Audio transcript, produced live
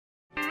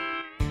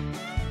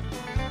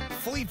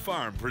Fleet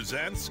Farm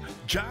presents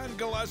John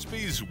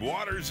Gillespie's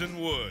Waters and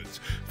Woods.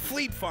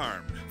 Fleet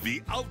Farm,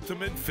 the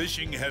ultimate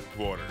fishing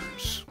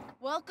headquarters.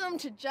 Welcome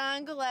to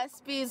John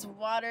Gillespie's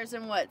Waters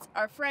and Woods.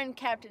 Our friend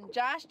Captain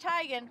Josh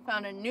Teigen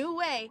found a new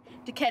way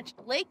to catch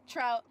lake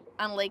trout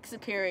on Lake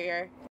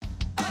Superior.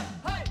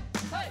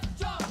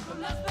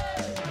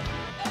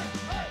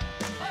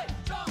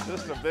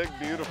 This is a big,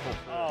 beautiful fish.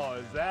 Oh,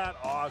 is that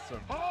awesome?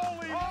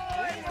 Holy!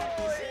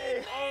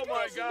 Oh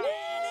my God!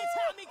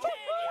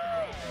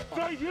 It's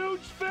a huge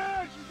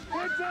fish!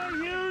 It's a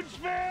huge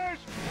fish!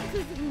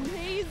 This is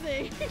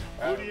amazing.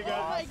 Who do you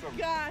got? Oh my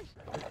gosh.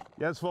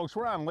 Yes, folks,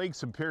 we're on Lake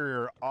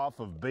Superior off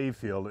of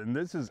Bayfield, and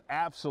this is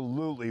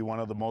absolutely one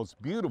of the most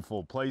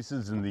beautiful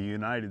places in the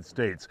United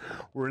States.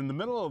 We're in the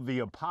middle of the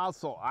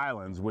Apostle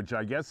Islands, which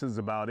I guess is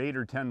about 8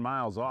 or 10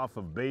 miles off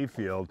of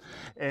Bayfield.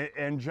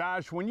 And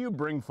Josh, when you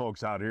bring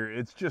folks out here,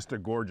 it's just a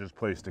gorgeous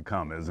place to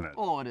come, isn't it?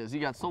 Oh, it is. You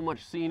got so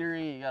much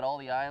scenery, you got all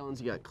the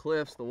islands, you got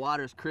cliffs, the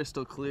water's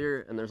crystal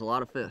clear, and there's a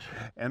lot of fish.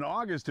 And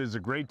August is a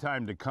great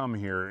time to come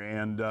here,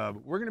 and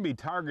we're going to be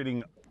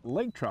targeting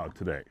lake trout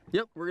today.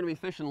 Yep, we're going to be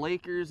fishing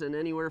Lakers and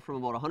anywhere from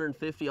about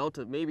 150 out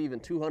to maybe even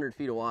 200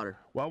 feet of water.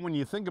 Well, when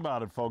you think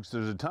about it, folks,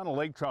 there's a ton of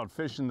lake trout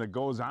fishing that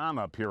goes on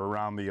up here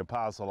around the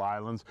Apostle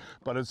Islands,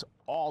 but it's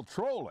all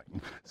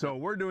trolling. So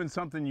we're doing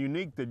something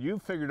unique that you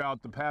figured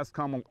out the past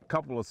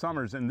couple of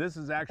summers, and this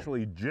is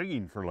actually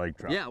jigging for lake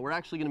trout. Yeah, we're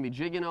actually going to be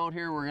jigging out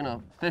here. We're going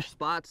to fish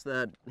spots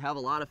that have a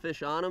lot of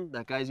fish on them.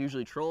 That guy's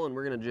usually trolling.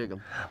 We're going to jig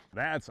them.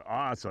 That's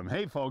awesome.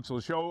 Hey, folks,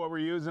 we'll show what we're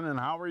using and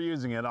how we're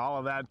using it. All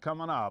of that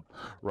coming up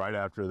right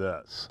after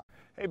this.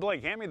 Hey,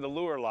 Blake, hand me the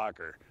lure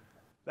locker.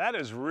 That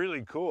is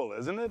really cool,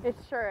 isn't it? It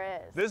sure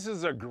is. This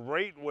is a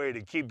great way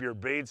to keep your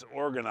baits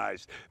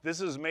organized. This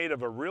is made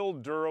of a real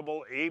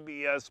durable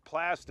ABS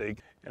plastic,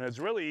 and it's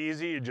really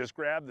easy. You just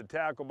grab the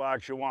tackle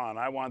box you want.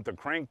 I want the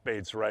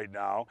crankbaits right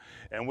now.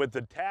 And with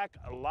the Tack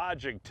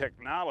Logic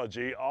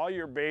technology, all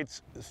your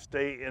baits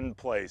stay in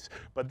place.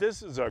 But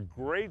this is a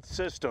great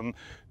system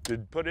to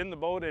put in the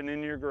boat and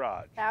in your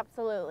garage.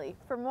 Absolutely.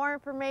 For more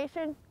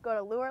information, go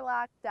to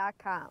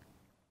lurelock.com.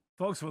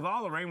 Folks, with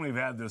all the rain we've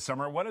had this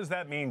summer, what does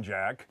that mean,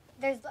 Jack?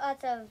 There's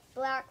lots of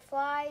black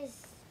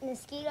flies,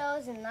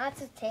 mosquitoes, and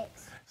lots of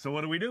ticks. So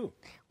what do?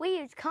 We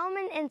use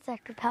Coleman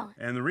insect repellent.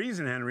 And the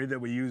reason, Henry, that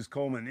we use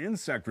Coleman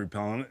insect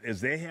repellent is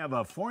they have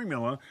a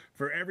formula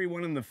for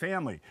everyone in the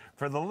family.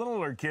 For the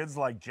littler kids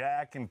like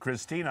Jack and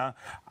Christina,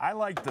 I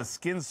like the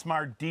Skin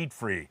Smart DEET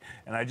Free.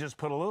 And I just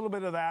put a little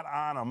bit of that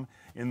on them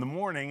in the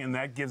morning, and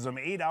that gives them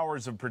 8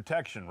 hours of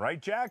protection.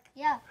 Right, Jack?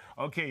 Yeah.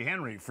 Okay,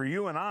 Henry, for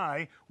you and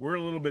I, we're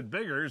a little bit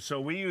bigger, so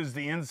we use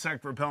the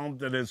insect repellent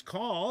that is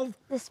called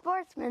The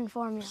Sportsman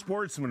formula.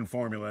 Sportsman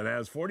formula. It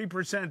has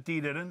 40%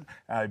 DEET in it.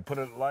 I put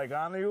it like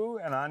on you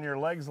and on your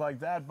legs like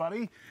that,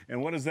 buddy.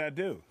 And what does that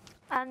do?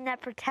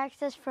 That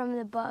protects us from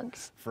the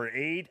bugs. For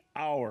 8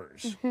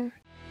 hours.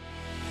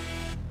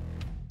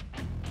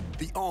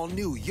 The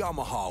all-new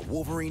Yamaha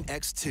Wolverine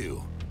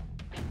X2.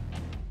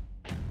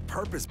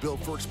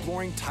 Purpose-built for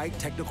exploring tight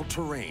technical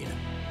terrain.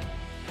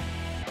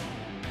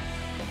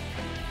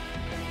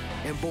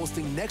 And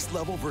boasting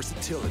next-level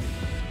versatility.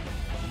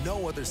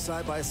 No other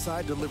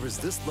side-by-side delivers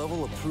this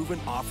level of proven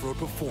off-road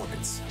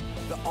performance.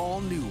 The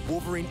all-new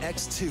Wolverine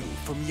X2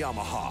 from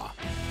Yamaha.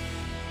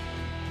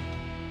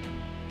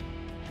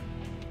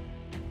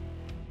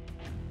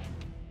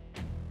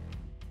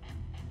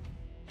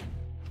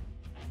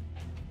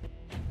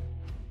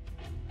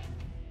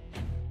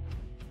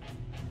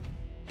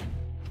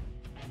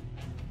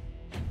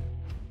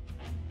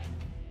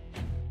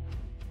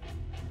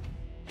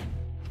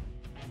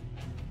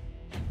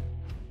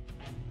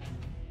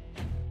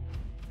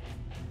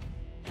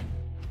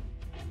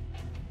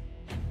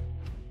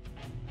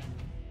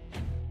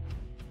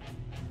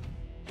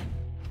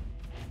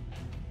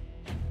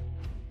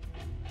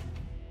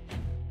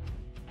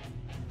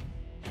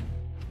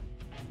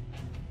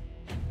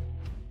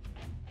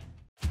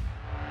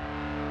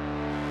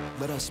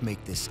 Let us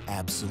make this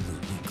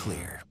absolutely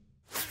clear.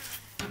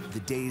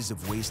 The days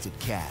of wasted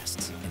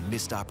casts and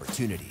missed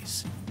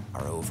opportunities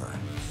are over.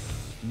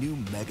 New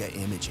Mega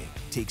Imaging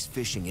takes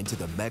fishing into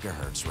the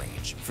megahertz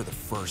range for the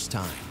first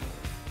time,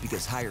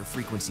 because higher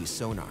frequency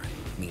sonar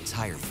means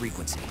higher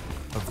frequency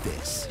of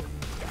this.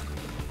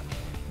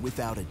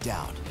 Without a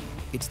doubt,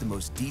 it's the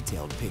most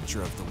detailed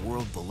picture of the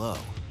world below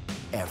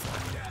ever.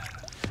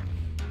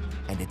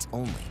 And it's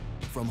only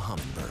from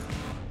Humminbird.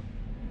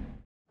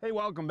 Hey,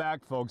 welcome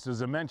back, folks.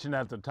 As I mentioned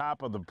at the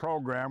top of the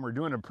program, we're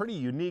doing a pretty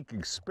unique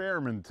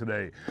experiment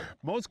today.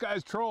 Most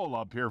guys troll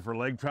up here for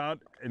lake trout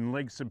in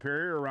Lake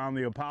Superior around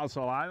the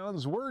Apostle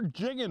Islands. We're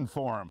jigging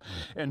for them.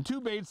 And two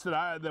baits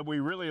that we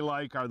really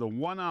like are the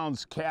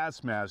 1-ounce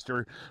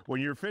Kastmaster. When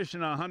you're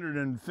fishing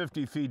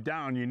 150 feet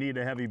down, you need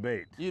a heavy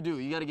bait. You do.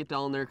 You got to get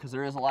down there because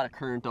there is a lot of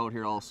current out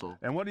here also.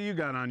 And what do you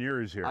got on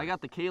yours here? I got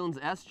the Kalen's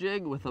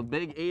S-Jig with a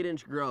big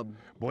 8-inch grub.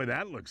 Boy,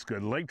 that looks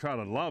good. Lake trout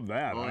would love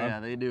that. Oh, huh?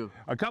 yeah, they do.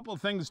 A couple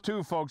things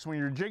too, folks. When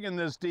you're jigging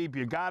this deep,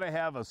 you got to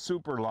have a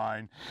super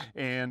line.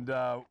 And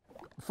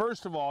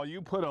first of all,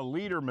 you put a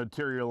leader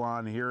material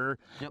on here,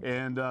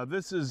 and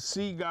this is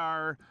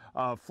Seagar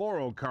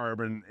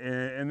fluorocarbon,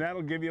 and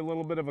that'll give you a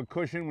little bit of a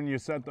cushion when you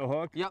set the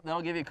hook. Yep,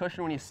 that'll give you a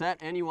cushion when you set,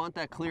 and you want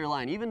that clear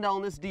line. Even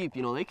down this deep,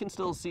 you know, they can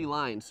still see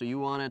lines, so you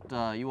want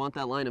it, you want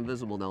that line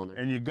invisible down there.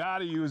 And you got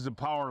to use the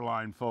power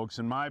line, folks,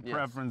 and my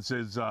preference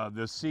is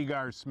the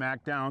Seagar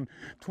Smackdown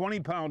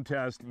 20-pound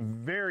test,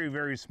 very,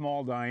 very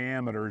small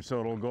diameter, so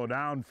it'll go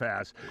down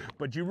fast,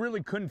 but you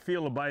really couldn't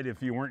feel a bite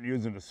if you weren't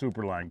using a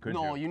super line, could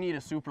you? No, you need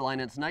a super line.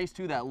 It's nice,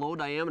 too, that low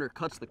diameter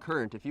cuts the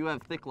current. If you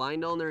have thick line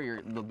down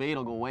there, the bait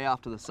will go way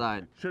off to the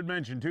side. Should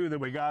mention, too, that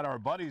we got our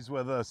buddies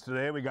with us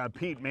today. We got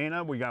Pete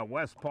Mena, we got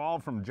Wes Paul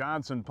from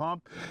Johnson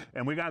Pump,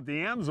 and we got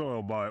the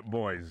Amsoil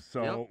boys,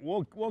 so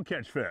we'll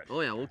catch fish.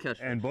 Oh, yeah, we'll catch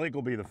fish. And Blake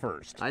will be the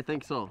first. I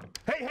think so.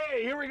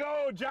 Hey, here we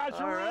go, Josh.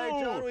 All right,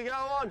 John, we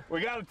got one.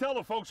 We got to tell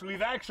the folks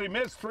we've actually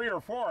missed 3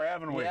 or 4,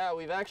 haven't we? Yeah,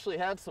 we've actually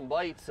had some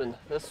bites, and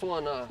this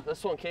one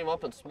came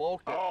up and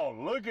smoked it. Oh,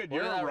 look at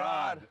your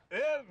rod.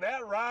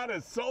 That rod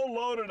is so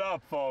loaded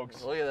up,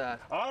 folks. Look at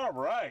that. All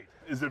right.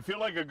 Does it feel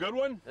like a good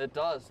one? It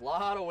does. A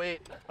lot of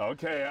weight.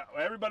 Okay,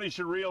 everybody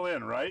should reel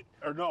in, right?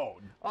 Or no?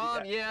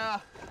 Yeah.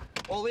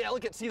 Well, yeah,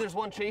 see, there's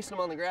one chasing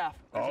him on the graph.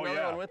 There's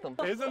another one with him.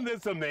 Isn't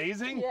this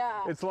amazing?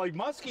 Yeah. It's like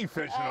muskie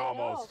fishing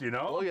almost, you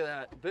know? Look at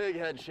that. Big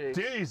head shake.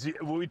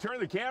 Jeez, we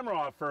turned the camera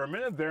off for a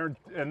minute there,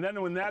 and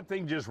then when that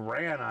thing just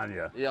ran on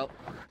you. Yep.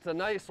 It's a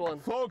nice one.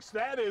 Folks,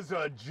 that is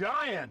a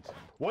giant.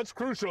 What's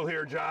crucial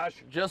here,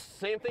 Josh? Just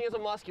same thing as a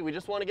muskie. We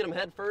just want to get him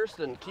head first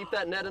and keep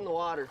that net in the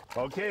water.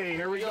 Okay,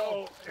 here we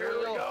go. Here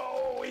we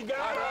go. We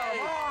got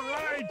him. All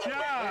right, Josh.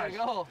 There we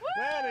go.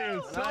 That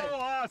is so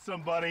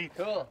awesome, buddy.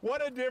 Cool.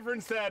 What a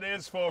difference that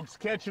is, folks,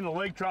 catching a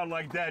lake trout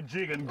like that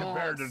jigging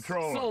compared to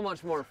trolling. So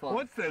much more fun.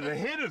 What's the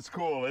hit is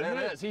cool, isn't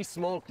it? It is. He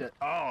smoked it.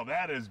 Oh,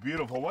 that is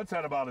beautiful. What's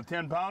that, about a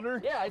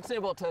 10-pounder? Yeah, I'd say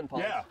about 10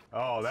 pounds. Yeah.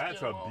 Oh,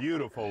 that's a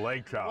beautiful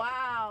lake trout.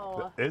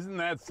 Wow. Isn't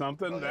that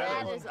something?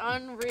 That is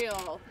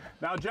unreal.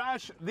 Now,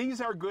 Josh, these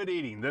are good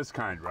eating, this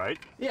kind, right?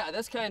 Yeah,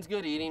 this kind's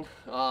good eating.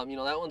 You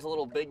know, that one's a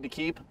little big to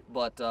keep,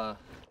 but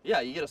yeah,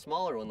 you get a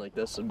smaller one like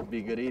this, it'd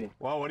be good eating.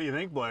 Well, what do you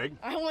think, Blake?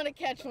 I want to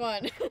catch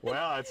one.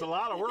 Well, it's a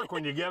lot of work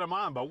when you get them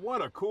on, but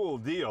what a cool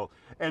deal.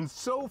 And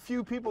so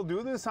few people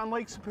do this on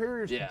Lake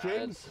Superior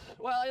jigs.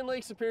 Well, in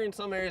Lake Superior in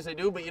some areas they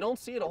do, but you don't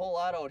see it a whole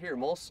lot out here.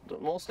 Most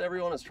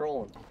everyone is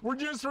trolling. We're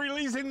just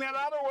releasing that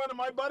other one of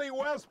my buddy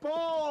Wes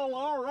Paul.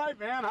 All right,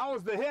 man, how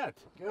was the hit?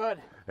 Good.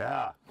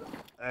 Yeah.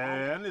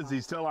 And is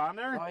he still on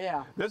there? Oh,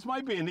 yeah. This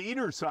might be an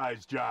eater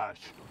size, Josh.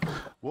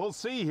 We'll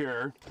see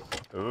here.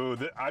 Ooh,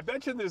 I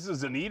bet you this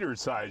is an eater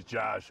size,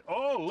 Josh.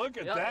 Oh, look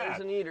at that. There's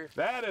an eater.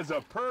 That is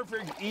a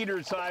perfect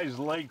eater size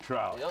lake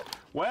trout. Yep.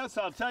 Wes,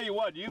 I'll tell you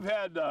what, you've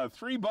had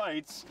 3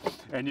 bites,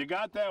 and you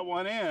got that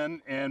one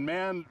in, and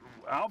man,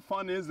 how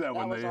fun is that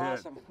when they hit? That was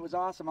awesome. It was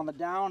awesome on the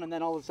down, and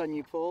then all of a sudden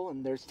you pull,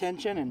 and there's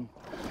tension, and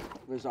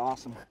it was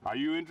awesome. Are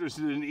you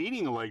interested in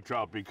eating a lake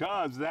trout?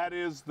 Because that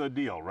is the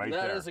deal right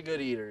there. That is a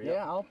good eater. Yep.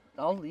 Yeah,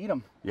 I'll eat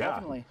them. Yeah.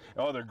 Definitely.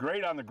 Oh, they're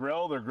great on the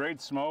grill. They're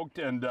great smoked,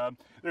 and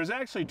there's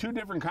actually 2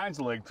 different kinds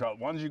of lake trout.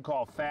 Ones you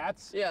call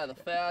fats. Yeah, the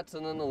fats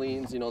and then the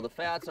leans. You know, the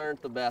fats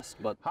aren't the best,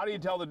 but How do you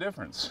tell the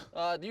difference?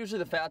 usually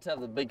the fats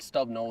have the big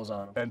stub nose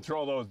on them. And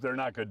throw those, they're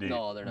not good to eat.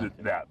 No, they're not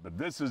good. Yeah, but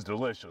this is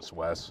delicious,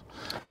 Wes.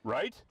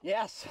 Right?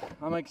 Yes,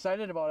 I'm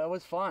excited about it. It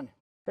was fun.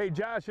 Hey,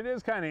 Josh, it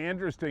is kind of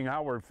interesting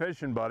how we're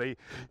fishing, buddy.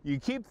 You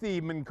keep the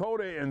Minn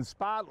Kota in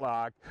spot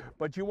lock,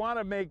 but you want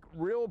to make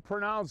real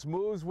pronounced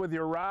moves with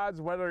your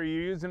rods, whether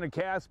you're using a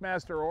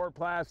Kastmaster or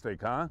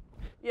plastic, huh?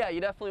 Yeah,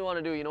 you definitely want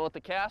to do. You know, with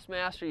the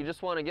Kastmaster, you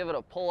just want to give it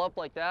a pull up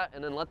like that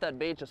and then let that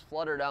bait just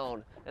flutter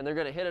down, and they're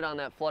going to hit it on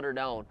that flutter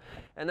down.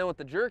 And then with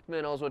the jerk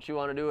minnows, what you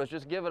want to do is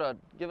just give it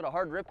a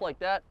hard rip like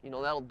that. You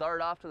know, that'll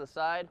dart off to the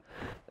side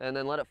and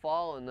then let it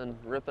fall and then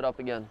rip it up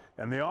again.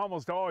 And they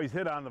almost always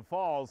hit on the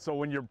falls, so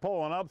when you're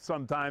pulling up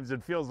sometimes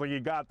it feels like you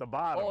got the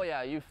bottom. Oh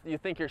yeah, you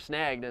think you're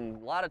snagged, and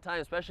a lot of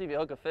times, especially if you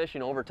hook a fish, you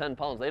know, over 10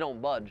 pounds, they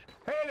don't budge.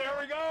 Hey, there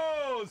we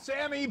go!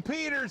 Sammy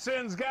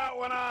Peterson's got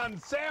one on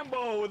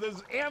Sambo with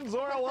his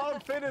Amsoil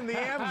outfit in the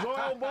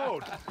Amsoil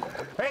boat.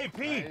 Hey,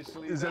 Pete,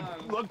 does it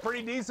look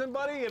pretty decent,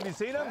 buddy? Have you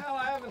seen him? Well,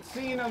 I haven't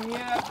seen him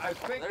yet. I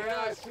think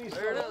I see some.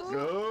 There it is.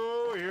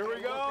 Oh, here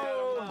we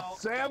go.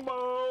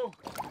 Sambo.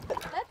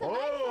 That's a nice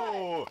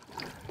one.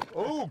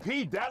 Oh,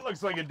 Pete, that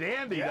looks like a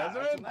dandy,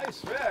 doesn't That's it? a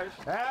nice fish.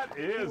 That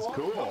is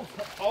cool.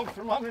 Out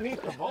from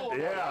underneath the boat.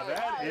 Yeah,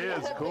 that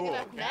is cool.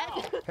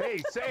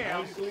 Hey,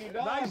 Sam, Nicely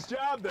done. nice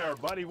job there,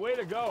 buddy. Way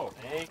to go.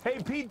 Hey,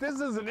 Pete, this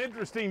is an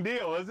interesting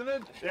deal, isn't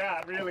it? Yeah,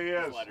 it really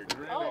is. It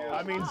really is.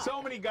 I mean,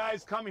 so many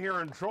guys come here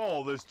and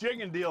troll. This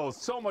jigging deal is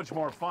so much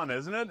more fun,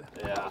 isn't it?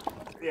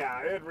 Yeah,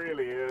 it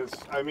really is.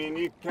 I mean,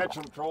 you catch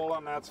them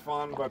trolling, that's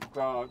fun, but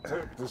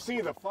to see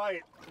the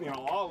fight you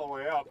know, all the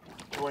way up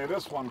the way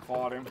this one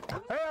fought him.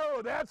 Hey,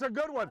 oh, that's a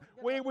good one.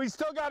 We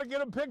still got to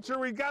get a picture.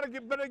 We got to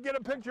get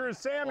a picture of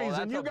Sammy's,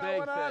 and you got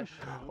one on.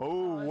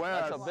 Oh,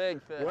 Wes. That's a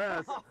big fish.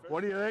 Wes,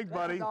 what do you think,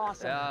 buddy? That's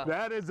awesome. Yeah.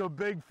 That is a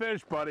big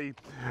fish, buddy.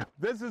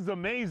 This is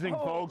amazing,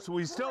 folks.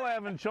 We still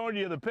haven't shown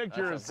you the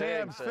picture of That's a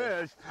big Sam's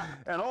fish.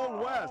 And old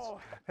Wes,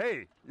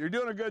 hey, you're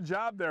doing a good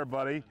job there,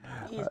 buddy.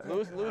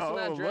 Loosen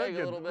that drag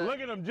a little bit. Look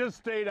at him just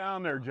stay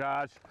down there,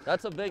 Josh.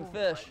 That's a big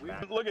fish.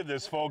 Look at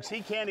this, folks.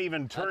 He can't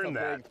even turn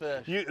That's a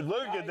that. big fish.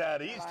 Look at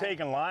that. He's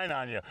taking line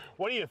on you.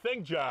 What do you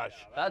think, Josh?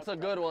 That's a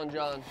good one,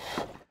 John.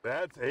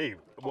 That's, hey,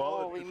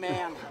 well, Holy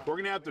man. we're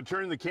going to have to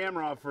turn the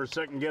camera off for a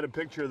second and get a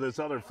picture of this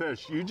other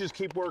fish. You just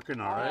keep working,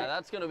 all Yeah, right?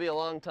 that's going to be a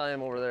long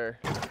time over there.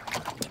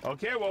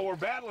 Okay, well, we're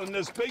battling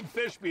this big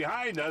fish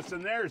behind us,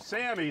 and there's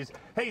Sammy's.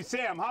 Hey,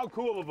 Sam, how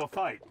cool of a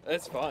fight?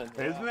 It's fun.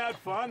 Isn't that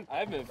fun?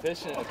 I've been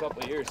fishing a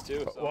couple of years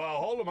too. So. Well,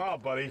 hold them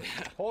out, buddy.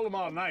 Hold them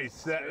out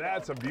nice.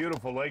 That's a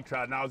beautiful lake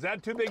trout. Now, is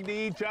that too big to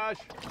eat, Josh?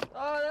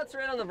 That's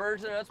right on the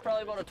verge there. That's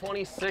probably about a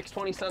 26,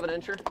 27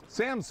 incher.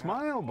 Sam,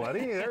 smile,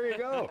 buddy. There you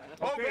go.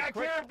 Oh,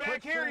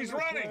 back here, he's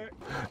running.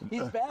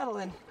 He's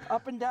battling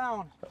up and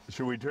down.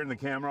 Should we turn the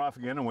camera off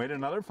again and wait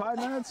another 5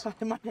 minutes? I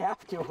might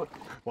have to.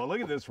 Well,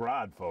 look at this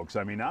rod, folks.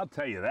 I mean, I'll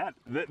tell you that.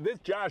 This,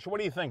 Josh, what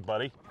do you think,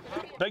 buddy?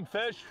 Big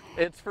fish?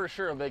 It's for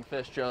sure a big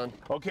fish, John.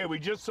 Okay, we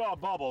just saw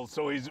Bubbles,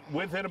 so he's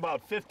within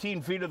about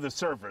 15 feet of the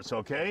surface,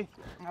 okay?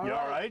 You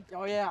all right?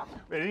 Oh, yeah.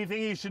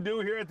 Anything you should do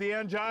here at the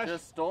end, Josh?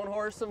 Just don't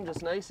horse him,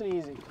 just nice and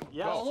easy.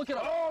 Yes. Oh, look at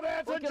him. Oh,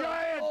 that's Look a at him.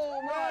 giant!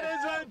 Oh, my. That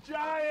is a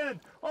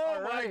giant! Oh,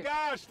 All my right.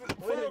 gosh!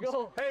 Way to Folks,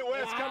 go. hey,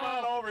 Wes, come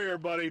on over here,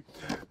 buddy.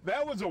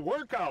 That was a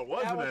workout,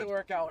 wasn't That was it? a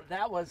workout.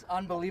 That was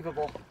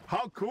unbelievable.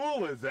 How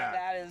cool is that?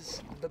 That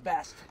is the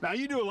best. Now,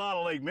 you do a lot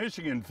of Lake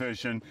Michigan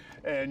fishing,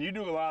 and you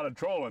do a lot of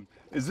trolling.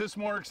 Is this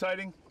more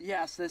exciting?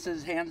 Yes, this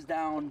is hands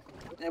down.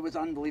 It was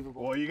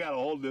unbelievable. Well, you got to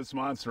hold this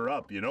monster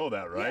up. You know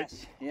that, right?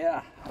 Yes.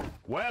 Yeah.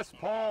 Wes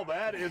Paul,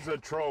 that is a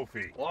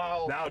trophy.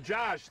 Wow. Now,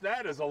 Josh,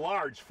 that is a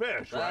large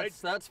fish, right?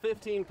 That's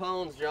 15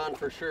 pounds, John,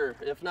 for sure,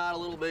 if not a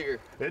little bigger.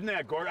 Isn't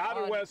that gorgeous? How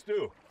did Wes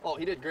do? Oh,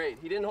 he did great.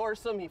 He didn't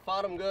horse him. He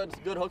fought him good.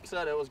 Good hook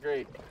set. It was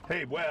great.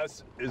 Hey,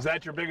 Wes, is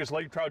that your biggest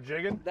lake trout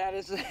jigging? That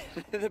is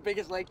the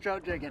biggest lake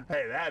trout jigging.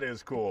 Hey, that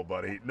is cool,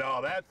 buddy.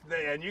 No,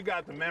 and you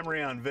got the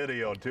memory on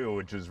video, too,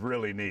 which is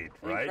really neat,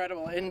 right?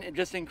 Incredible. And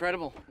just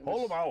incredible.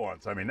 Hold them out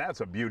once. I mean,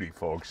 that's a beauty,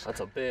 folks. That's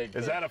a big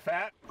Is fish. that a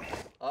fat?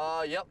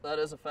 Yep, that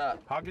is a fat.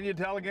 How can you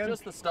tell again?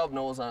 Just the stub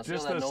nose on it.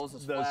 Just that nose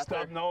is the flat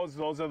stub there. nose,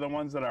 those are the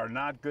ones that are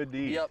not good to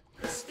eat. Yep.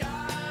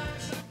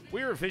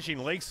 We were fishing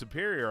Lake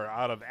Superior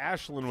out of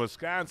Ashland,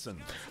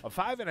 Wisconsin. A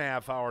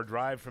 5.5-hour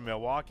drive from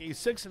Milwaukee,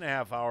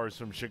 6.5 hours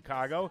from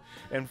Chicago,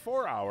 and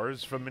 4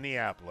 hours from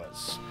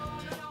Minneapolis.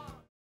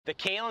 The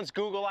Kalen's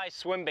Google Eye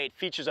swim bait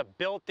features a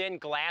built-in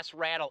glass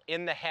rattle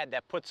in the head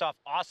that puts off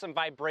awesome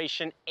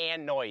vibration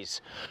and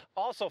noise.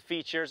 Also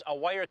features a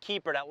wire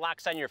keeper that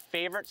locks on your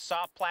favorite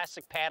soft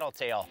plastic paddle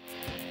tail.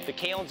 The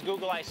Kalen's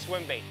Google Eye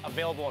swim bait,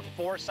 available in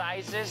 4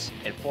 sizes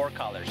and 4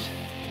 colors.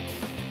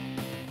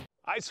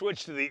 I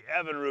switched to the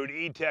Evinrude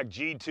E-Tech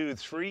G2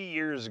 3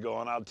 years ago,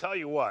 and I'll tell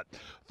you what,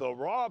 the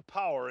raw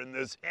power in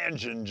this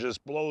engine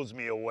just blows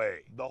me away.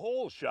 The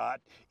whole shot,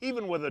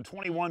 even with a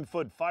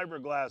 21-foot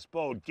fiberglass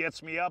boat,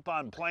 gets me up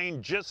on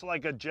plane just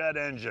like a jet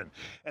engine.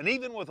 And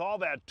even with all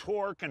that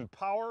torque and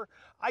power,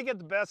 I get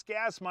the best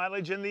gas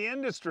mileage in the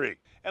industry.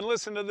 And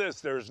listen to this,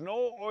 there's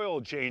no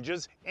oil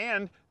changes,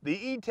 and the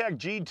E-Tech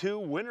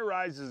G2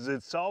 winterizes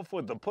itself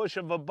with the push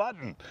of a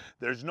button.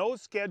 There's no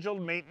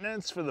scheduled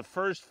maintenance for the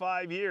first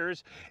 5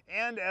 years,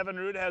 and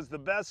Evinrude has the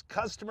best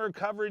customer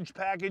coverage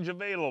package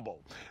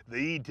available. The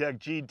E-Tech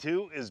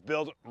G2 is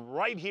built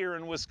right here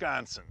in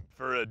Wisconsin.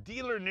 For a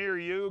dealer near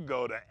you,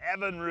 go to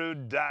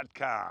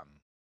evinrude.com.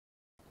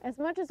 As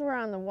much as we're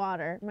on the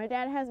water, my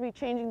dad has me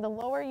changing the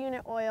lower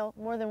unit oil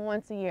more than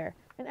once a year,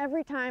 and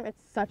every time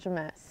it's such a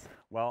mess.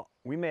 Well,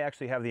 we may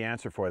actually have the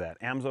answer for that.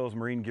 Amsoil's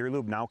Marine Gear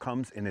Lube now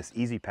comes in this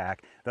easy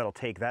pack that'll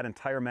take that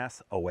entire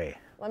mess away.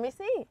 Let me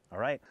see. All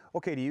right.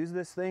 Okay, to use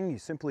this thing, you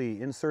simply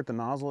insert the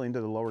nozzle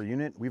into the lower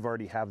unit. We've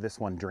already have this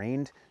one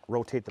drained.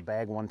 Rotate the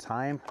bag one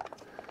time.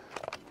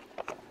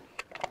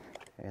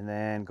 And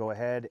then go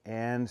ahead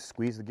and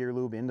squeeze the gear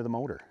lube into the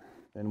motor.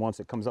 And once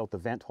it comes out the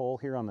vent hole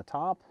here on the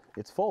top,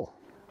 it's full.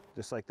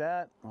 Just like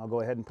that. I'll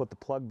go ahead and put the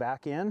plug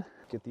back in.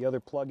 Get the other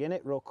plug in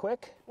it real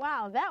quick.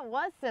 Wow, that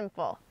was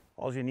simple.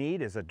 All you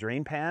need is a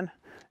drain pan,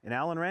 an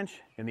Allen wrench,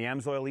 and the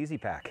Amsoil Easy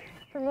Pack.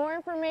 For more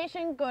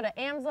information, go to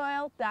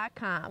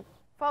amsoil.com.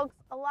 Folks,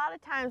 a lot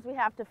of times we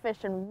have to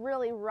fish in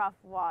really rough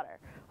water,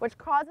 which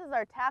causes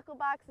our tackle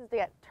boxes to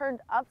get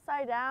turned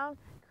upside down,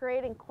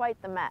 creating quite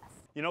the mess.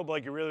 You know,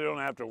 Blake, you really don't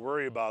have to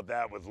worry about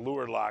that with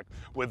Lure Lock.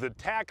 With the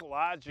Tack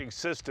Logic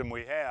system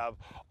we have,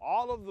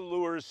 all of the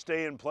lures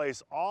stay in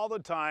place all the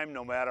time,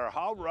 no matter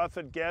how rough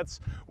it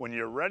gets. When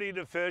you're ready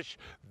to fish,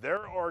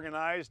 they're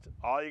organized.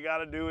 All you got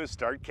to do is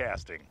start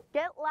casting.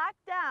 Get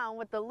locked down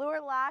with the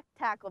Lure Lock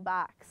tackle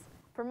box.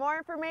 For more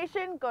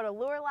information, go to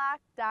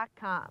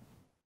lurelock.com.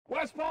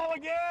 West Ball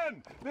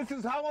again. This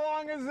is, how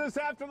long is this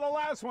after the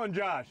last one,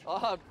 Josh?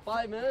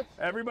 5 minutes.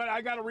 Everybody,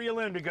 I got to reel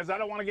in because I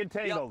don't want to get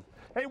tangled.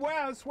 Yep. Hey,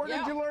 Wes, where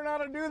did you learn how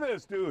to do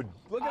this, dude?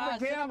 Look at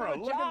the camera.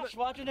 Look at Josh,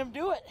 watching him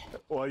do it.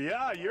 Well,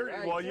 yeah, you're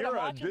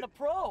watching the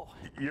pro.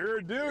 You're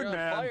a dude,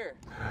 man. Fire.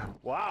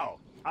 Wow.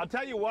 I'll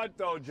tell you what,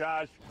 though,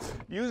 Josh,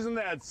 using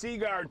that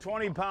Seaguar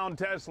 20-pound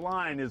test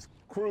line is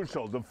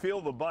crucial to feel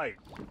the bite.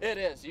 It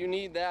is. You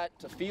need that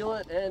to feel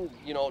it, and,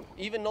 you know,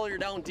 even though you're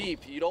down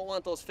deep, you don't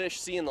want those fish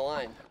seeing the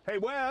line. Hey,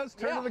 Wes,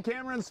 turn to the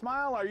camera and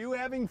smile. Are you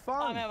having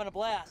fun? I'm having a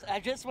blast. I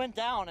just went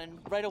down and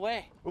right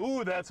away.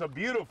 Ooh, that's a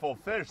beautiful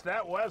fish.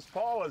 That West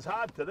Paul is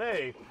hot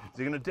today. Is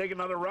he going to take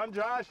another run,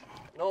 Josh?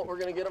 No, we're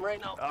going to get him right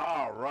now.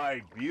 All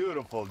right,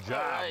 beautiful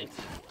job. All right.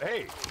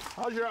 Hey,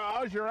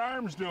 how's your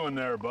arms doing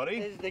there,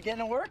 buddy? They're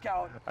getting a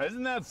workout.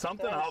 Isn't that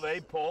something, how they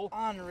pull?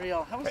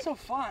 Unreal. That was so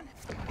fun.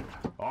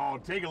 Oh,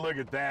 take a look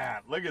at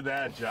that. Look at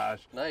that,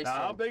 Josh. Nice. Now,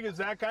 how big is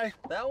that guy?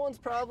 That one's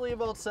probably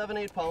about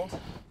 7-8 pounds.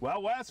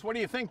 Well, Wes, what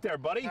do you think there,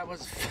 buddy? That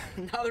was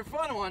another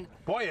fun one.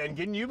 Boy, and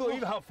can you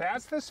believe how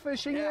fast this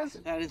fishing is?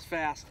 That is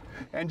fast.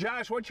 And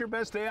Josh, what's your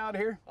best day out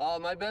here?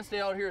 My best day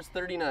out here is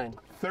 39.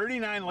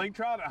 39 lake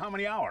trout at how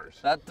many hours?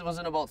 That was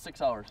in about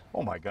 6 hours.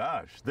 Oh my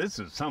gosh, this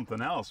is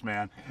something else,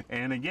 man.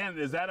 And again,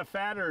 is that a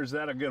fat or is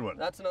that a good one?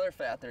 That's another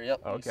fat there,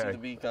 yep. Okay. You see the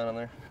beak on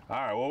there. All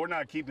right, well, we're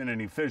not keeping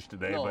any fish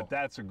today, but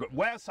that's a good...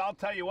 Wes, I'll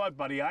tell you what,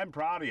 buddy, I'm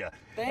proud of you.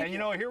 Thank you. You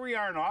know, here we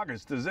are in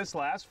August. Does this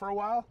last for a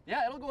while?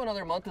 Yeah, it'll go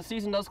another month. The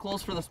season does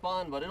close for the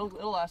spawn, but it'll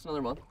last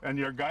another month. And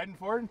you're guiding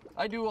for it?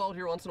 I do out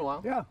here once in a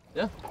while. Yeah.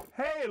 Yeah.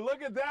 Hey,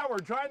 look at that. We're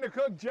trying to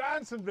cook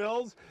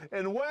Johnsonville's,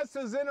 and Wes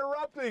is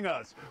interrupting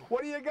us.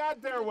 What do you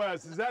got there,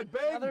 Wes? Is that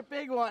big? Another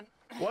big one.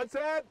 What's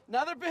that?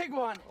 Another big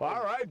one.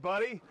 All right,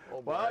 buddy.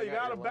 Well, you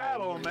got to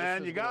battle them,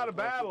 man. You got to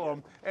battle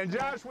them. And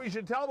Josh, we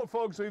should tell the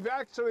folks we've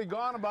actually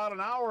gone about an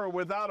hour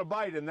without a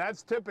bite, and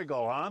that's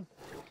typical, huh?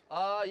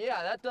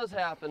 Yeah, that does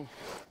happen.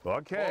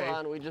 Okay. Hold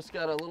on, we just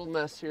got a little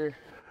mess here.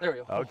 There we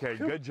go. Okay,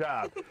 good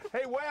job.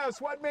 Hey,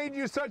 Wes, what made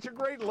you such a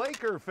great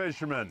Laker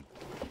fisherman?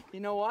 You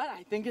know what?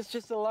 I think it's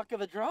just the luck of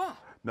the draw.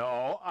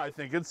 No, I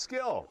think it's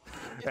skill.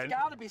 It's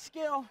got to be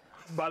skill.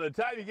 By the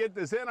time you get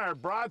this in, our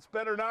brats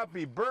better not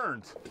be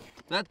burnt.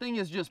 That thing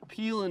is just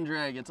peel and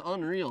drag. It's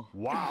unreal.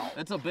 Wow.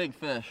 It's a big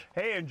fish.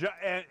 Hey,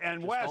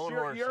 and Wes,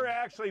 you're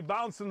actually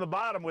bouncing the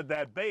bottom with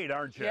that bait,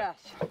 aren't you? Yes.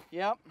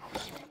 Yep.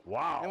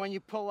 Wow. And when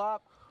you pull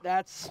up,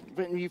 that's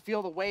when you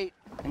feel the weight.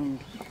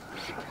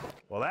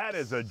 Well, that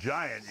is a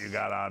giant you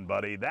got on,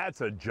 buddy.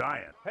 That's a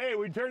giant. Hey,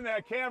 we turned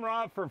that camera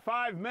off for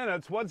 5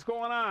 minutes. What's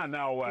going on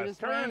now, Wes?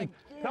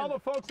 Tell the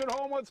folks at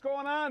home what's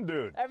going on,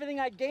 dude. Everything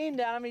I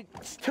gained on me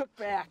took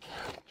back.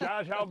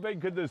 Josh, how big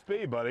could this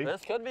be, buddy?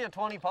 This could be a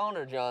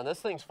 20-pounder, John.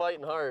 This thing's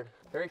fighting hard.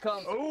 Here he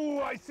comes. Oh,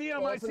 I see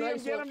him. I see him.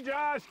 Get him,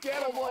 Josh.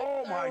 Get him.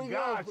 Oh, my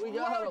gosh.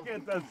 Look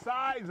at the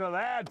size of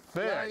that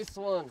fish. Nice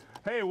one.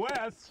 Hey,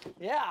 Wes.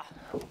 Yeah.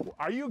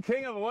 Are you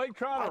king of the lake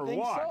trout or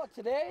what? I think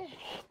so.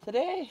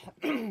 Today,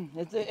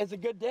 it's a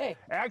good day.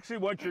 Actually,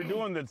 what you're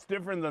doing that's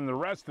different than the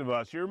rest of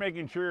us, you're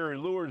making sure your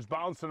lure's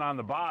bouncing on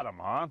the bottom,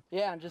 huh?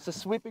 Yeah, and just a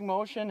sweeping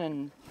motion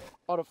and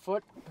about a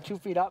foot, 2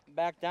 feet up, and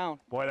back down.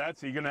 Boy,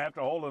 you're going to have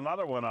to hold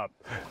another one up.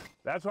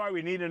 That's why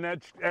we need an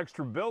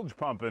extra bilge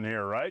pump in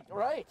here, right?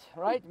 Right.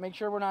 Make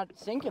sure we're not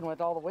sinking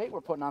with all the weight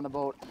we're putting on the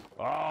boat.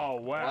 Oh,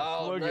 Wes,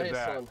 look at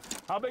that. One.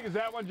 How big is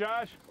that one,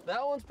 Josh?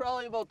 That one's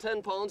probably about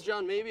 10 pounds,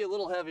 John, maybe a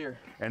little heavier.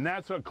 And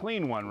that's a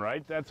clean one,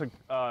 right? That's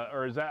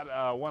or is that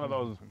one of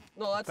those?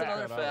 No, that's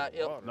another fat,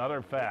 yep.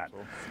 Another fat.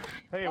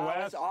 Hey, wow, Wes.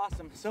 That's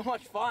awesome. So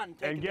much fun.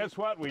 And guess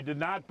what? We did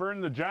not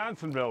burn the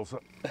Johnsonvilles.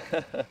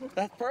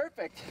 That's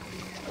perfect.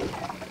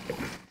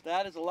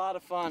 That is a lot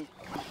of fun.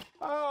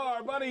 Oh,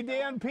 our buddy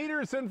Dan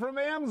Peterson from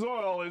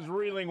Amsoil is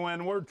reeling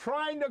when we're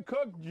trying to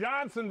cook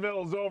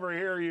Johnsonvilles over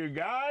here, you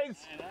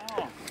guys.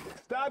 I know.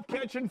 Stop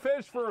catching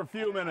fish for a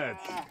few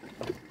minutes.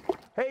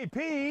 Hey,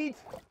 Pete.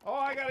 Oh,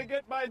 I got to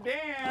get my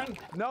Dan.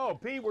 No,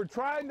 Pete, we're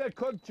trying to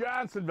cook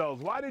Johnsonvilles.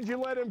 Why did you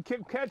let him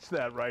catch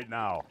that right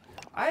now?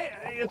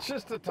 It's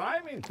just a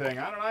timing thing.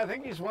 I don't know. I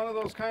think he's one of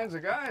those kinds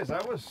of guys.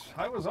 I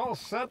was all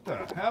set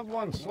to have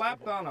one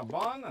slapped on a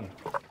bun and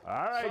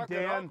all right, suck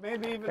Dan. it up,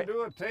 maybe even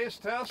do a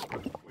taste test.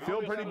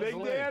 Feel pretty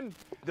big, Dan?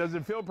 Does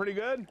it feel pretty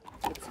good?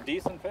 It's a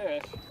decent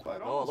fish.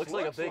 Oh, it looks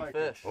like a big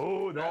fish.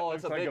 Oh, that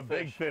looks like a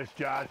big fish,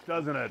 Josh,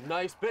 doesn't it?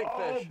 Nice big fish.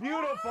 Oh,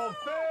 beautiful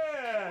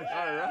fish.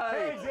 All right.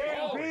 Hey,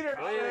 Dan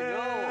Peterson.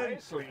 There you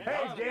go.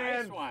 Hey,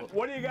 Dan,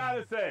 what do you got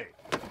to say?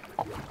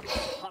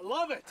 I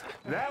love it.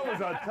 That was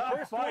a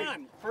tough fight.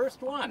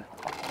 First one.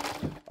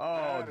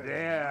 Oh,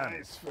 Dan.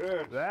 Nice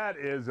fish. That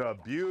is a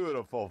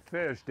beautiful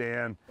fish,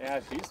 Dan. Yeah,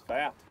 she's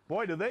fat.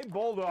 Boy, do they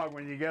bulldog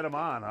when you get them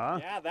on, huh?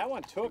 Yeah, that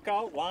one took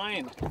out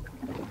line.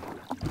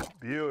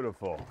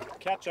 Beautiful.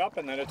 Catch up,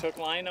 and then it took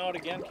line out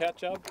again,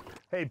 catch up.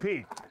 Hey,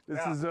 Pete,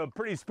 This is a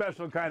pretty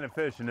special kind of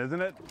fishing, isn't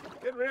it?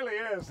 It really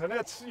is, and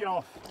it's, you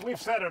know, we've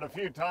said it a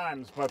few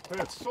times, but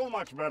it's so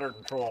much better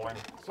than trolling,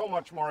 so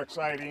much more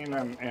exciting,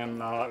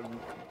 and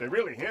they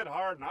really hit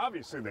hard, and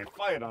obviously they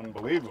fight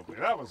unbelievably.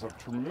 That was a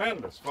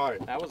tremendous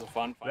fight. That was a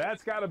fun fight.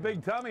 That's got a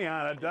big tummy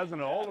on it, doesn't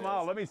it? Hold them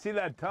out. Let me see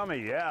that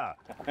tummy, yeah.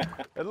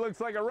 It looks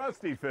like a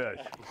rusty fish.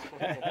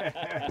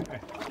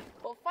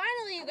 Well,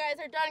 finally you guys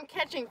are done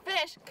catching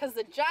fish because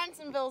the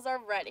Johnsonvilles are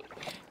ready.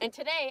 And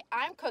today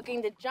I'm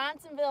cooking the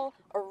Johnsonville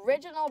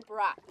Original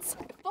Brats.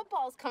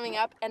 Football's coming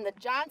up and the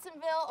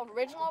Johnsonville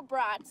Original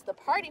Brats, the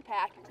party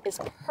pack, is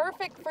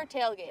perfect for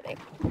tailgating.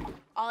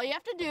 All you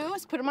have to do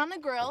is put them on the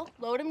grill,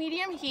 low to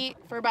medium heat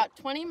for about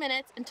 20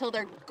 minutes until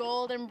they're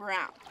golden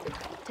brown.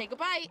 Take a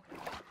bite.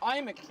 I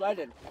am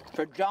excited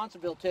for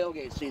Johnsonville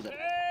tailgate season.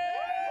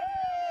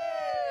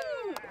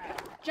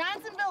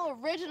 Johnsonville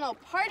Original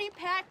Party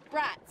Pack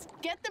Brats.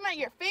 Get them at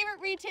your favorite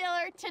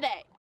retailer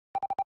today.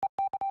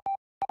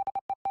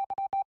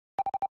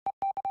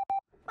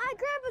 My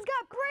grandpa's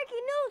got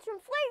breaking news from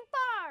Fleet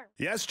Farm.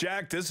 Yes,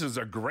 Jack, this is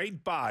a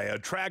great buy.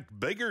 Attract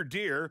bigger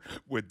deer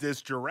with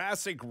this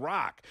Jurassic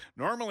Rock.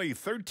 Normally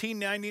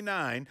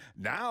 $13.99,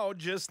 now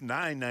just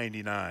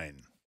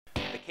 $9.99.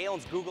 The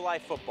Kalen's Google Eye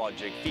football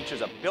jig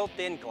features a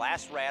built-in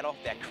glass rattle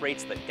that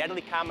creates the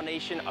deadly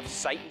combination of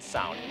sight and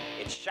sound.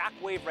 Its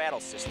shockwave rattle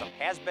system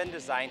has been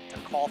designed to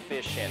call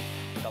fish in.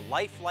 The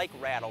lifelike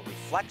rattle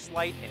reflects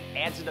light and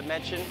adds a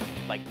dimension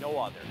like no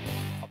other.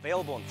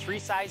 Available in 3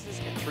 sizes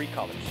and 3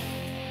 colors.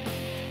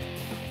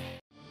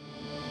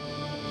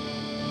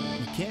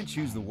 You can't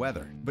choose the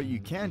weather, but you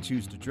can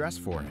choose to dress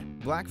for it.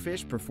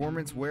 Blackfish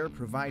Performance Wear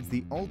provides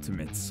the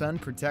ultimate sun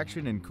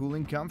protection and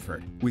cooling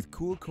comfort. With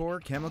Cool Core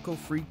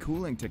chemical-free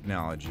cooling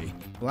technology,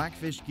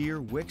 Blackfish gear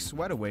wicks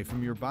sweat away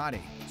from your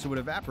body, so it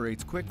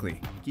evaporates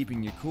quickly,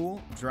 keeping you cool,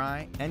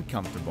 dry, and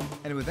comfortable.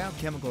 And without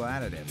chemical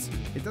additives,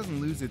 it doesn't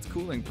lose its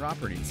cooling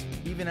properties,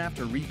 even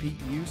after repeat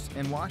use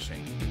and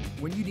washing.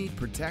 When you need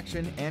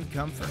protection and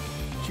comfort,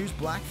 choose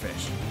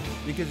Blackfish,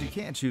 because you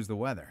can't choose the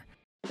weather.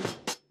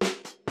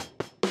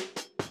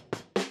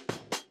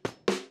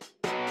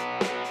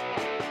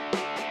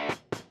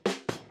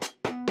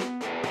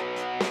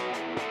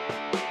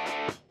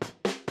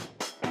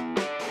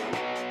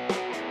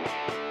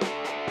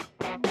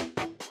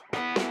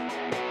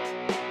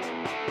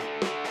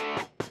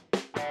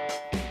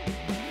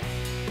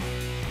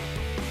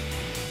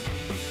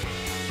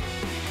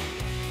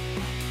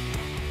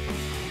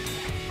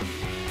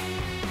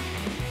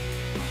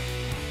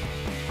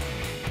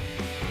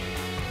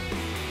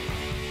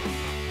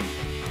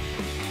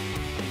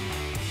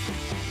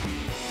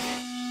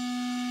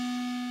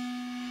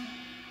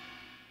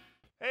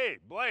 Hey,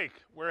 Blake,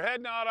 we're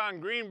heading out on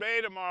Green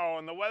Bay tomorrow,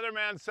 and the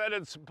weatherman said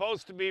it's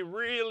supposed to be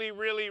really,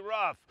 really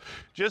rough.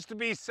 Just to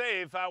be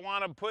safe, I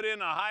want to put in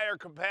a higher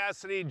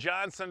capacity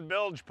Johnson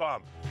bilge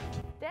pump.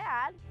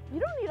 Dad, you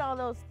don't need all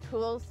those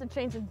tools to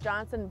change a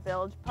Johnson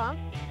bilge pump.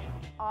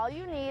 All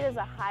you need is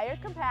a higher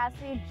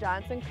capacity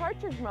Johnson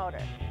cartridge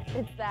motor.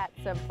 It's that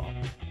simple.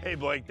 Hey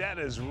Blake, that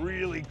is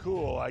really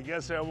cool. I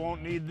guess I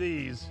won't need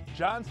these.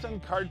 Johnson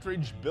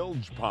cartridge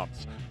bilge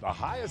pumps. The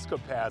highest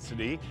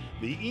capacity,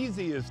 the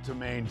easiest to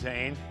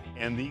maintain,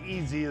 and the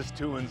easiest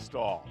to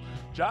install.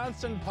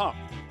 Johnson Pump,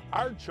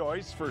 our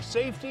choice for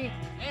safety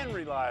and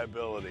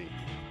reliability.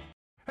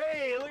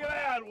 Hey, look at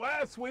that,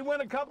 Wes. We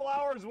went a couple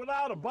hours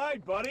without a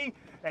bite, buddy,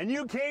 and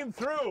you came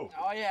through.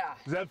 Oh, yeah.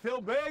 Does that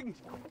feel big?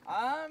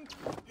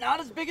 Not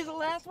as big as the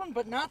last one,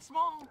 but not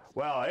small.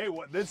 Well, hey,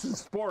 this is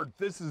sport.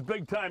 This is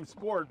big-time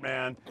sport,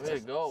 man. Way to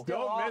go.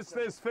 Don't miss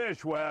this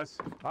fish, Wes.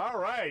 All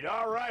right.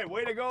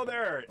 Way to go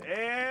there.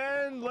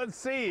 And let's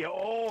see.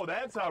 Oh,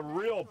 that's a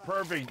real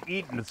perfect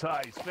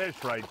eating-size fish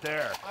right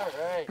there. All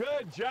right.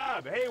 Good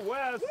job. Hey,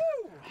 Wes,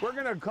 we're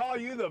going to call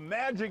you the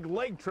magic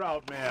lake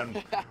trout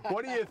man.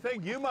 What do you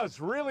think? You must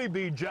really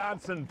be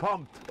Johnson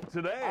pumped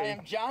today. I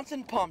am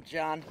Johnson pumped,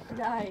 John.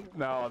 Nice.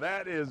 No,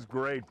 that is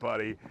great,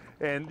 buddy.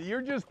 And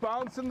you're just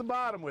bouncing the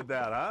bottom with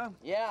that, huh?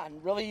 Yeah,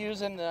 and really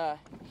using the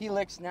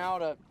helix now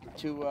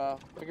to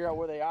figure out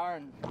where they are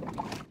and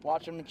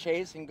watch them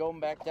chase and go them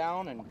back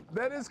down. And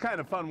that is kind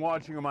of fun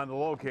watching them on the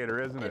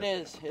locator, isn't it?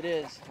 It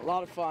is. A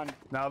lot of fun.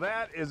 Now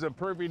that is a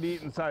perfect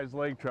eating size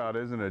lake trout,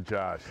 isn't it,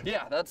 Josh?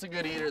 Yeah, that's a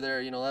good eater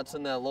there. You know, that's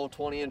in that low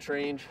 20-inch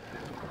range.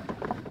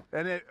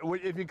 And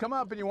if you come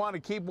up and you want to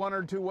keep one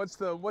or two, what's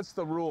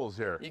the rules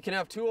here? You can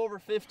have 2 over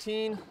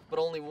 15, but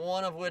only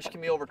one of which can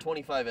be over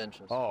 25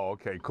 inches. Oh,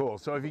 okay, cool.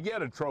 So if you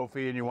get a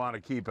trophy and you want to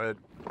keep it,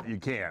 you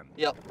can.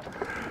 Yep.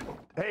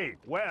 Hey,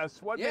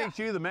 Wes, what makes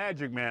you the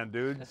magic man,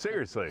 dude?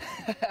 Seriously.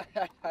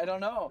 I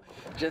don't know.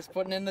 Just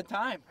putting in the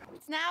time.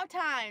 It's now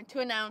time to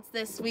announce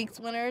this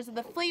week's winners of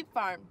the Fleet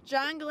Farm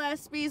John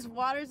Gillespie's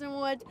Waters and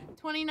Woods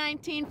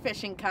 2019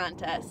 Fishing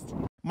Contest.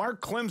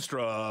 Mark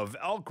Klimstra of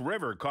Elk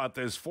River caught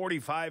this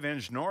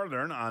 45-inch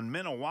northern on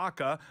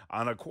Minnewaca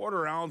on a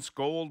 1/4-ounce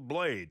gold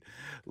blade.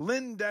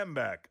 Lynn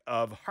Dembeck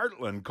of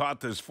Heartland caught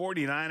this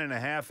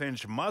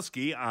 49.5-inch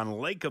muskie on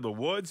Lake of the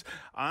Woods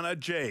on a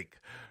jake.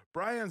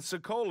 Brian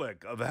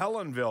Sokolik of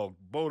Helenville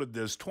boated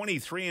this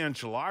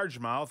 23-inch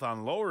largemouth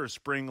on Lower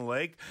Spring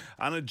Lake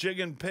on a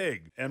jigging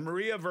pig. And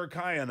Maria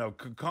Verkayan of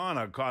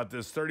Kaukauna caught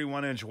this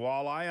 31-inch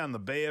walleye on the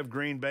Bay of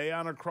Green Bay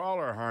on a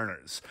crawler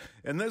harness.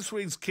 And this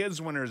week's kids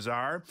winners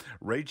are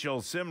Rachel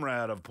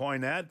Simrad of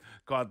Poinet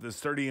caught this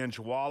 30-inch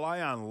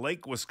walleye on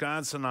Lake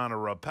Wisconsin on a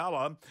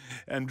Rapella.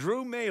 And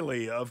Drew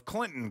Maley of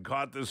Clinton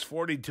caught this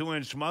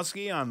 42-inch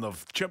muskie on the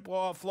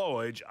Chippewa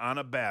flowage on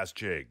a bass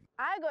jig.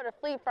 I go to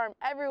Fleet Farm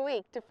every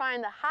week to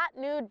find the hot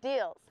new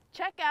deals.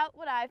 Check out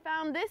what I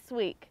found this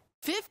week.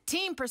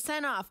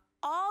 15% off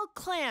all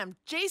clam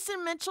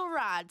Jason Mitchell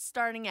rods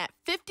starting at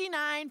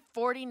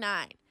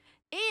 $59.49.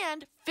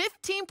 And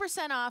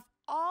 15% off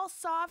all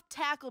soft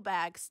tackle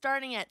bags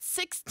starting at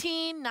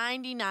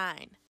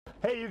 $16.99.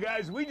 Hey, you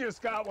guys, we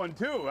just got one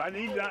too. I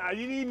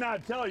need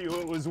not tell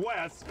you it was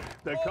Wes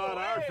that caught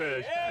our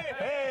fish.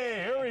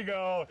 Hey, here we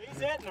go.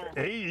 He's hitting her.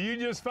 He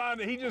just found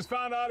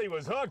out he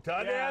was hooked,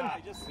 huh, Dan?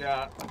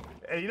 Yeah.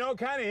 You know,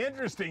 kind of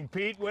interesting,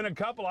 Pete. Went a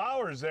couple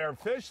hours there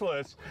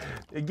fishless.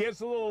 It gets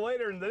a little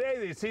later in the day.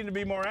 They seem to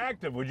be more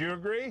active. Would you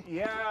agree?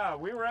 Yeah,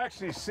 we were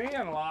actually seeing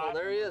a lot. Oh,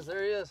 there he is.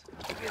 There he is.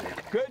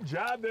 Good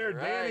job there,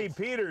 Danny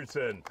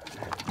Peterson.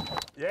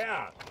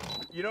 Yeah.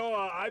 You know,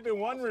 I've been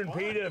wondering,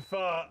 Pete, if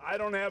I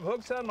don't have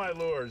hooks on my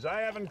lures.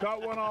 I haven't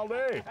caught one all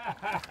day.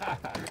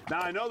 Now,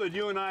 I know that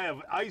you and I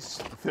have ice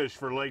fished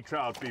for lake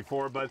trout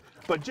before, but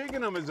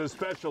jigging them is a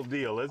special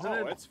deal, isn't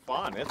it? Oh, it's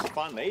fun. It's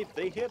fun. They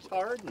hit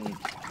hard, and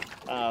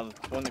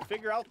when they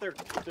figure out they're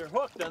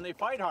hooked, then they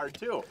fight hard,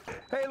 too.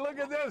 Hey, look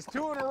at this.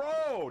 2 in a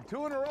row.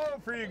 2 in a row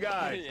for you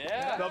guys.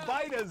 Yeah. The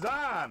bite is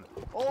on.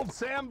 Old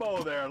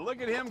Sambo there.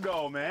 Look at him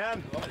go,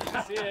 man. Oh, you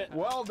can see it.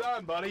 Well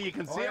done, buddy. You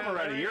can see him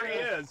already. Here he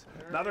is.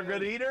 Another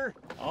good eater.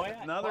 Oh,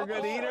 yeah. Another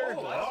good eater.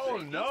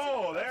 Oh,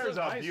 no. There's a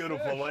nice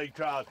beautiful fish. lake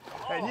trout.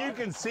 And you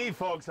can see,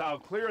 folks, how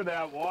clear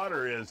that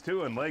water is,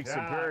 too, in Lake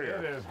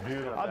Superior. It is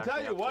beautiful. I'll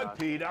tell you what,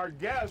 Pete, our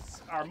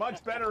guests are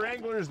much better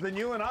anglers than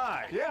you and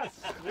I.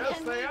 Yes,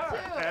 they are.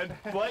 And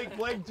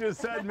Blake just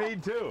said me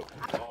too.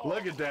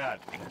 Look at that.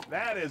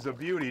 That is a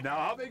beauty. Now,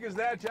 how big is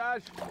that,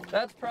 Josh?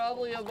 That's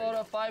probably about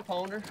a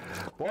 5-pounder.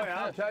 Boy,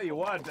 I'll tell you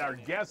what, our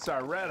guests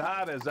are red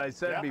hot, as I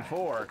said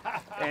before.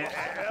 And,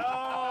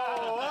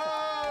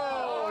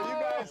 you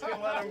guys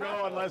can let them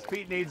go unless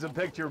Pete needs a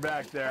picture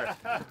back there.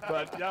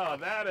 But no,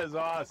 that is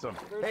awesome.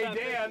 Hey,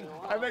 Dan,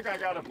 I think I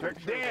got a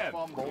picture Dan,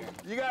 of the fumble.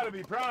 you got to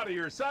be proud of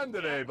your son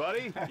today,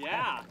 buddy.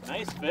 Yeah,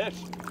 nice fish.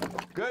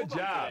 Good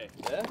job.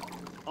 Yeah.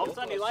 All of a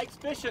sudden, he likes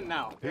fishing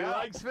now. He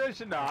likes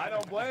fishing now. I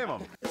don't blame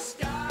him.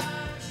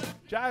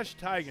 Josh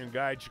Teigen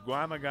guides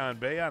Chequamegon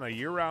Bay on a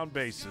year-round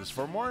basis.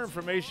 For more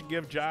information,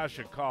 give Josh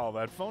a call.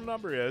 That phone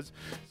number is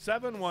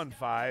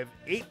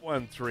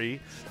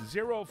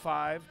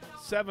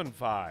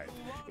 715-813-0575.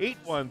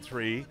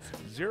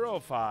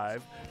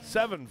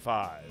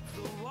 813-0575.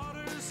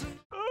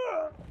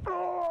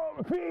 Oh,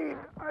 Pete,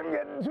 I'm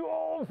getting too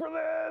old for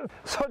this.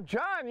 So,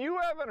 John, you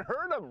haven't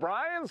heard of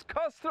Brian's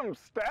Custom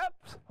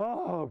Steps?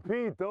 Oh,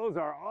 Pete, those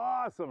are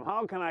awesome.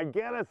 How can I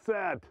get a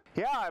set?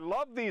 Yeah, I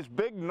love these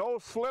big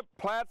no-slip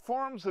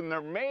platforms, and they're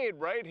made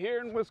right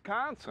here in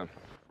Wisconsin.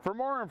 For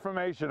more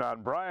information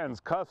on Brian's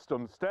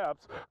Custom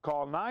Steps,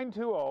 call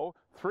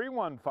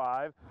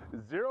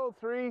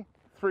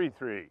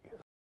 920-315-0333.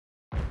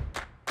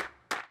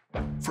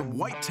 From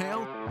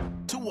whitetail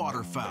to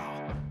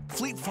waterfowl,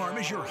 Fleet Farm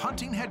is your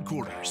hunting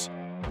headquarters.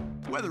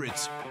 Whether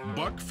it's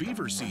buck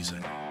fever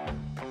season,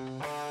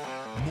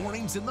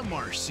 mornings in the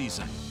marsh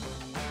season,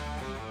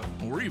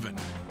 or even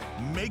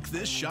make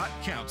this shot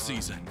count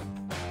season.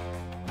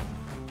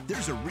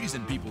 There's a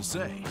reason people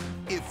say,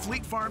 if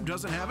Fleet Farm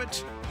doesn't have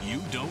it, you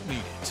don't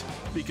need it,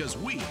 because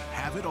we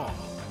have it all.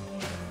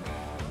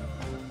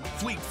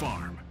 Fleet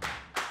Farm,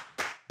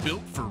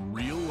 built for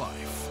real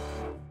life.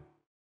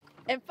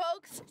 And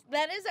folks,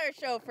 that is our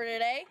show for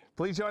today.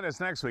 Please join us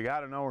next week. I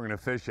don't know where we're going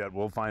to fish yet.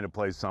 We'll find a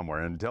place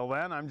somewhere. Until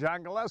then, I'm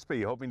John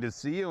Gillespie, hoping to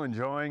see you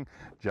enjoying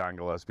John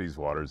Gillespie's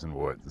Waters and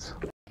Woods.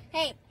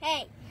 Hey,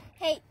 John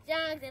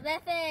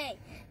Gillespie.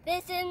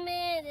 This is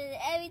me,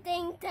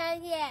 everything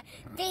done, yeah.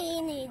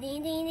 Ding, ding,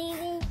 ding, ding,